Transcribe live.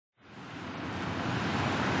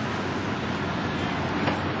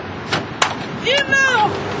You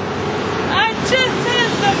know, I just had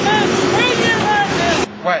the most brilliant idea.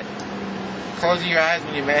 What? Closing your eyes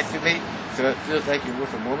when you masturbate so it feels like you're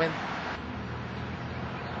with a woman?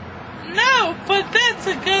 No, but that's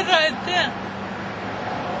a good idea.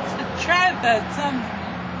 To try that someday.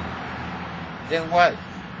 Then what?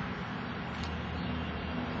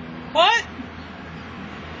 What?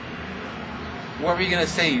 What were you gonna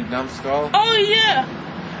say, you numbskull? Oh yeah.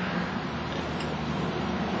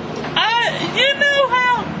 You know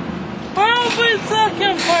how we're always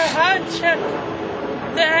looking for a hot chick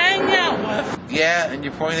to hang out with. Yeah, and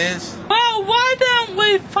your point is? Well, why don't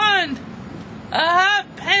we find a hot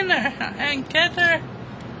painter and get her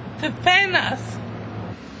to paint us?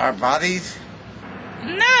 Our bodies?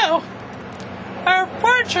 No, our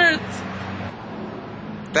portraits.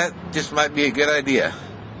 That just might be a good idea.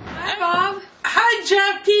 Hi, Bob. Hi,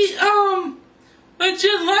 Jackie. Would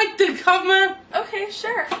you like to come in? Okay,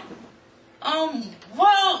 sure.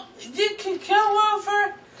 Well, you can go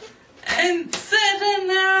over and sit in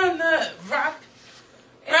there on the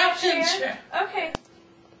rocking chair. Okay.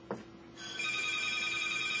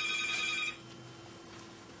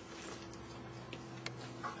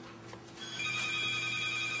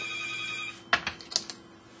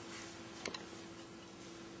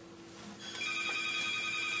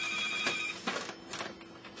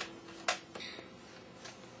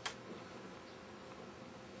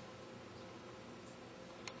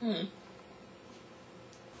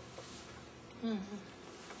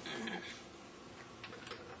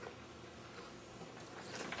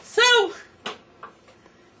 So,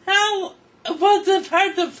 how was it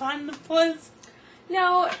hard to find the place?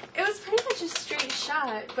 No, it was pretty much a straight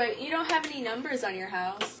shot, but you don't have any numbers on your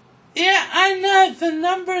house. Yeah, I know the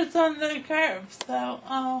numbers on the curve, so,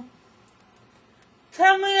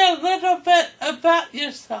 tell me a little bit about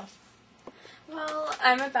yourself. Well,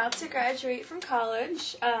 I'm about to graduate from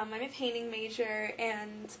college. I'm a painting major,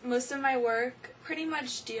 and most of my work pretty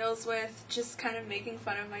much deals with just kind of making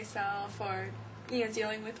fun of myself or,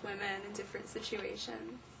 dealing with women in different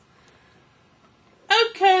situations.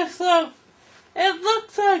 Okay, so it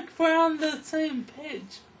looks like we're on the same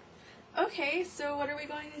page. Okay, so what are we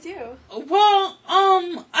going to do? Well,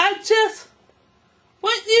 I just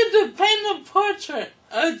want you to paint a portrait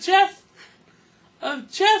of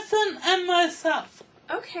Justin and myself.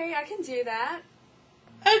 Okay, I can do that.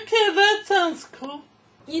 Okay, that sounds cool.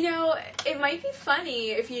 It might be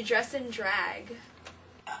funny if you dress in drag.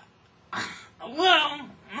 Well,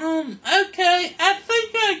 okay, I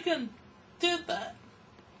think I can do that.